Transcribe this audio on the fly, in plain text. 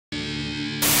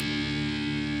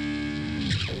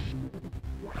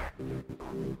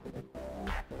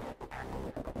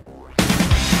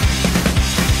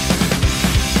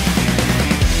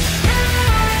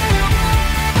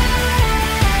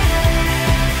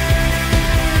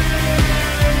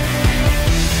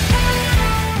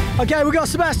Okay, we've got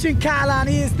Sebastien Cattelan.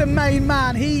 He is the main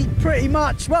man. He pretty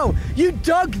much, well, you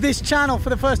dug this channel for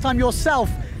the first time yourself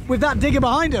with that digger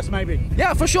behind us, maybe.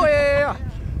 Yeah, for sure. Yeah.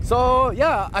 So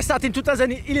yeah, I started in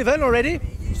 2011 already.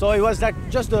 So it was like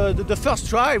just the first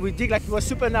try. We dig like it was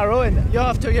super narrow, and year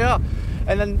after year,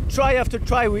 and then try after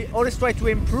try, we always try to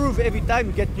improve every time.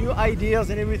 We get new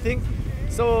ideas and everything.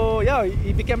 So yeah,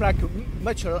 it became like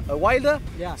much wilder.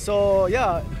 Yeah. So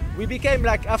yeah, we became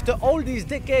like, after all these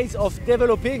decades of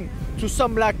developing, to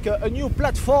some like a new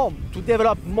platform to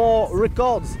develop more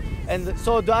records. And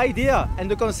so the idea and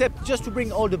the concept, just to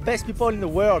bring all the best people in the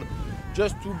world,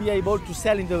 just to be able to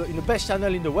sell in the best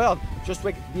channel in the world, just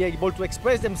to be able to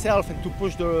express themselves and to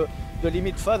push the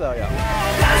limit further. Yeah.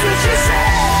 That's what she said.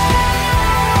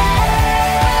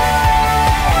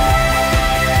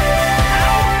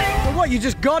 So what, you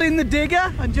just got in the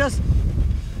digger and just...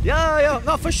 Yeah,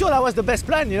 no, for sure that was the best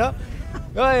plan, you know.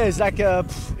 It's like,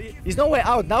 there's no way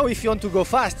out now. If you want to go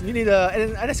fast, you need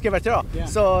an excavator. Yeah.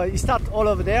 So you start all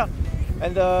over there.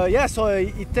 And yeah, so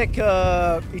it take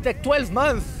 12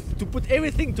 months to put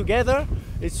everything together.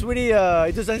 It's really,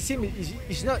 it doesn't seem,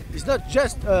 it's not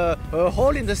just a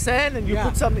hole in the sand and you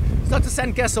put some, it's not a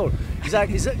sand castle.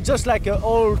 It's just like an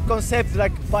old concept,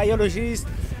 like biologists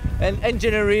and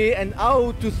engineering, and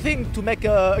how to think to make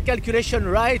a calculation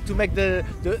right, to make the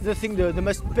thing the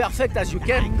most perfect as you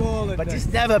can. But it's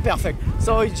never perfect.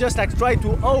 So it's just like try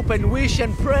to hope and wish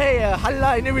and pray,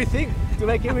 Allah and everything, to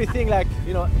make everything like,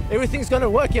 you know, everything's gonna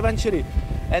work eventually.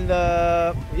 And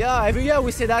yeah, every year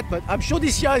we say that, but I'm sure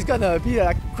this year is gonna be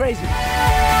like crazy.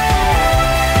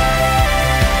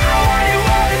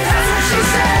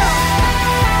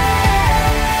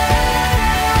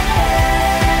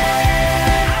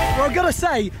 Well, I've got to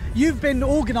say, you've been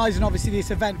organising obviously this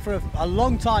event for a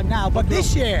long time now, but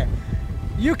this year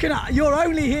you're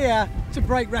only here to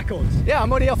break records. Yeah,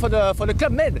 I'm only here for the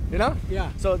Club Med, you know? Yeah.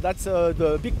 So that's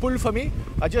the big pull for me.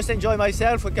 I just enjoy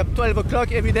myself, wake up 12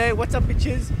 o'clock every day, what's up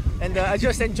bitches? And I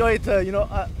just enjoy it, you know,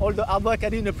 all the hard work I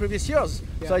did in the previous years.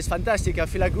 Yeah. So it's fantastic. I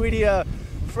feel like really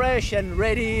fresh and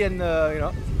ready, and you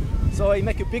know, so it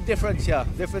makes a big difference, yeah,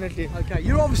 definitely. Okay,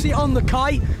 you're obviously on the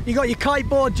kite. You got your kite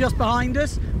board just behind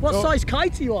us. What size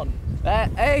kite are you on?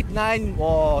 8, 9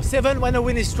 or 7 when the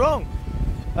wind is strong.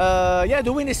 Yeah,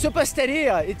 the wind is super steady.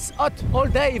 It's hot all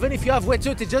day, even if you have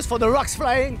wetsuit, it's just for the rocks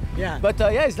flying. Yeah. But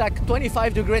yeah, it's like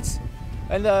 25 degrees.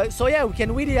 And so yeah, we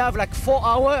can really have like 4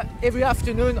 hours every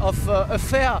afternoon of a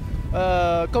fair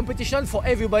competition for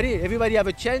everybody. Everybody have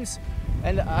a chance.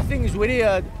 And I think it's really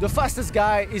the fastest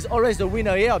guy is always the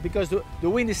winner here, because the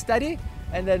wind is steady.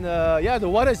 And then yeah, the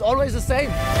water is always the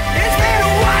same. It's been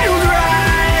a wild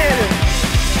ride!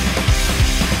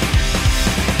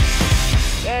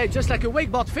 Yeah, just like a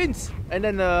wakeboard fins. And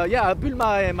then yeah, I build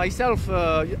myself,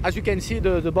 as you can see,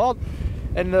 the board.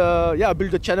 And yeah, I build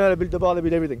the channel, I build the board, I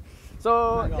build everything.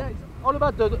 So yeah, it's all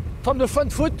about from the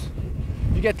front foot,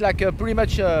 you get like pretty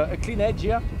much a clean edge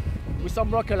here, with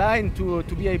some rocker line to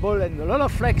be able, and a lot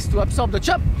of flex to absorb the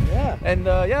chop. Yeah. And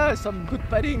yeah, some good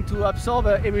padding to absorb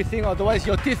everything, otherwise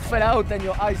your teeth fell out and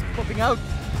your eyes popping out.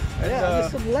 And, yeah,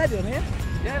 there's some lead in here.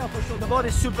 Yeah, for sure. The board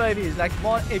is super heavy. It's like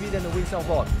more heavy than the windsurf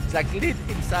board. It's like lead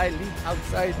inside, lead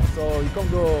outside, so you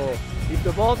can't go, if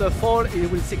the board fall,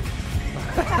 it will sink.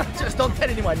 Just don't tell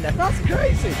anyone that. That's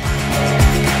crazy.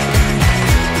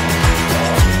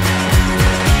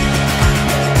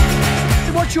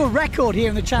 What's your record here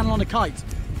in the channel on a kite?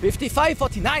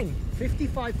 55.49.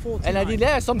 55.49. And I did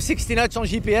there some 60 knots on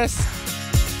GPS.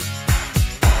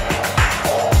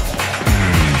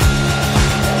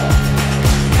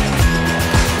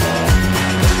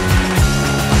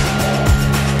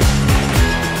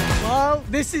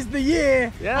 This is the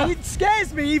year, and it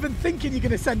scares me even thinking you're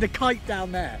going to send a kite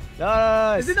down there.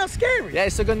 No, is it not scary? Yeah,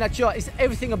 it's second nature. It's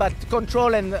everything about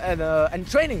control and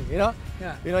training, you know?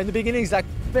 Yeah. You know, in the beginning it's like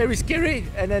very scary,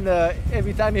 and then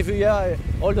every year,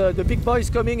 all the big boys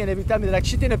coming, and every time they're like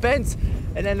shit in the pants,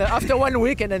 and then after 1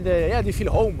 week, and then they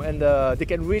feel home, and they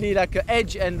can really like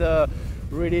edge and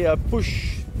really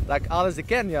push like hard as they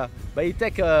can, yeah. But it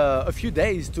takes a few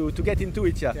days to get into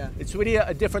it, yeah. It's really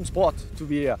a different sport to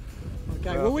be here.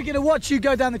 Okay, well, we're going to watch you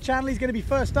go down the channel. He's going to be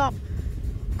first up.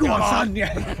 Go on, son.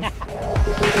 Yeah.